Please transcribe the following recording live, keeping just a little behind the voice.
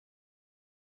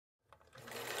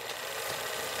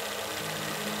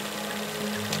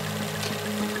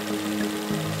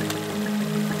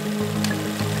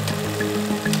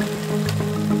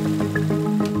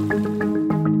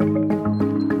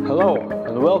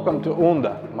Welcome to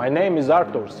Unda. My name is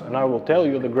Arturs and I will tell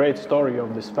you the great story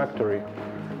of this factory.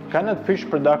 Canned fish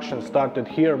production started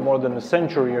here more than a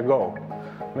century ago.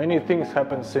 Many things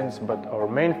happened since, but our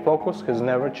main focus has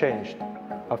never changed.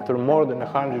 After more than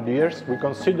 100 years, we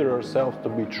consider ourselves to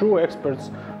be true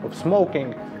experts of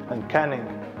smoking and canning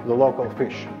the local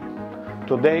fish.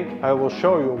 Today I will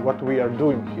show you what we are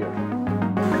doing here.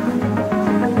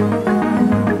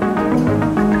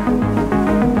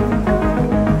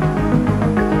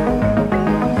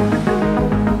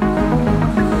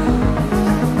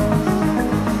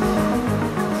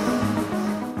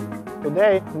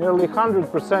 Today, nearly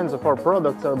 100% of our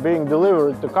products are being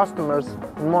delivered to customers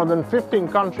in more than 15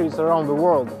 countries around the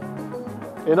world.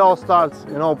 It all starts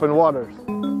in open waters.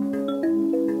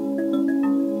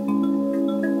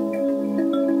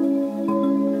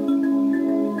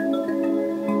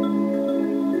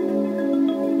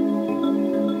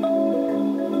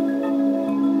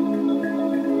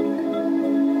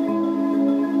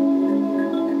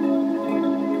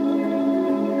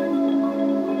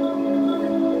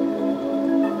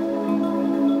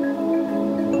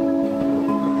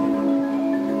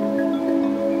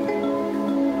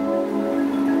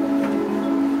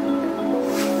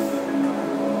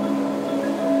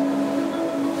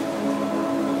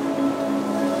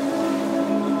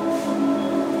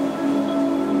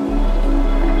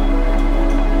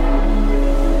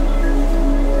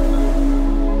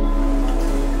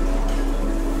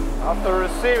 After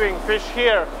receiving fish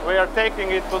here, we are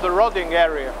taking it to the rodding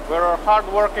area, where our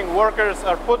hard-working workers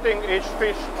are putting each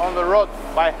fish on the rod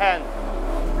by hand.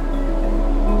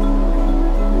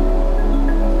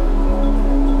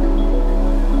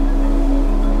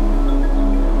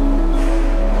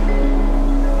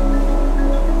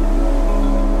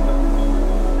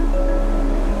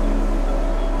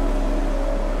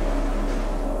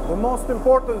 The most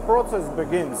important process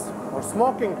begins. Our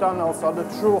smoking tunnels are the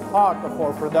true heart of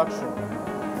our production.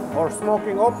 Our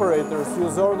smoking operators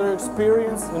use all their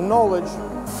experience and knowledge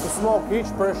to smoke each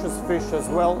precious fish as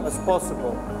well as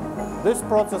possible. This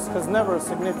process has never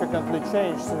significantly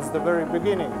changed since the very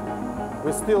beginning.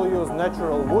 We still use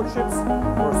natural wood chips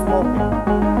for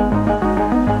smoking.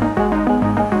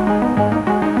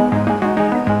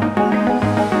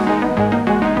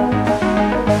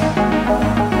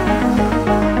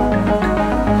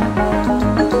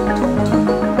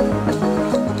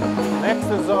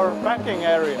 Packing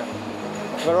area,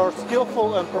 where our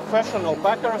skillful and professional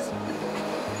packers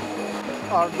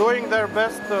are doing their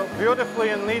best to beautifully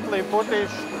and neatly put each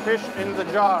fish in the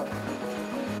jar.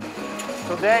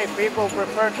 Today, people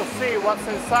prefer to see what's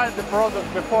inside the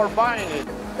product before buying it.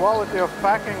 Quality of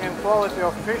packing and quality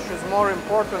of fish is more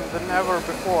important than ever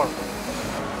before.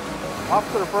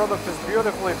 After the product is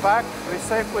beautifully packed, we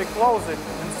safely close it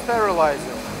and sterilize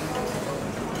it.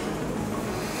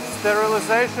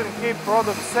 Sterilization keeps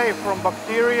products safe from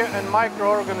bacteria and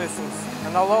microorganisms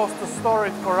and allows to store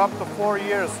it for up to 4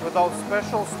 years without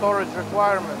special storage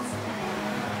requirements.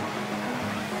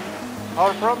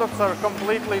 Our products are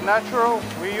completely natural.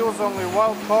 We use only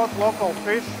wild-caught local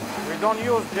fish. We don't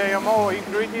use GMO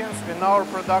ingredients in our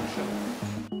production.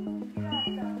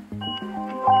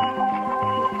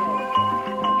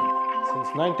 Since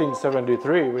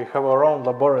 1973, we have our own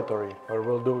laboratory where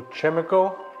we'll do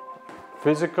chemical,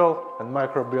 physical and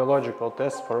microbiological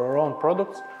tests for our own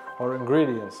products or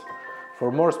ingredients.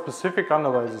 For more specific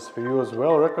analysis, we use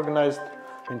well-recognized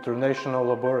international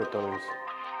laboratories.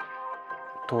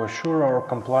 To assure our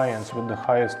compliance with the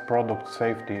highest product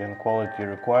safety and quality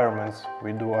requirements,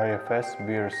 we do IFS,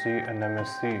 BRC and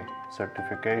MSC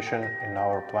certification in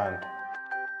our plant.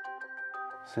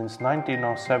 Since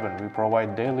 1907, we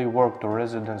provide daily work to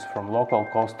residents from local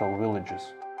coastal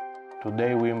villages.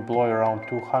 Today we employ around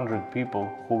 200 people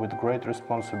who with great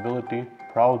responsibility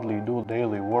proudly do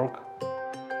daily work.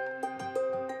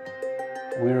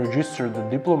 We registered the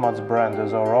Diplomats brand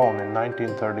as our own in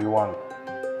 1931.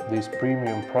 These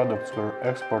premium products were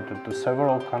exported to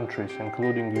several countries,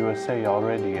 including USA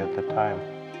already at the time.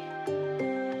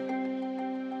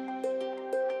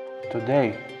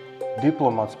 Today,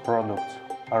 Diplomats products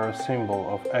are a symbol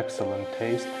of excellent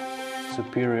taste,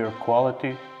 superior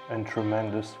quality, and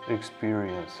tremendous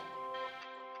experience.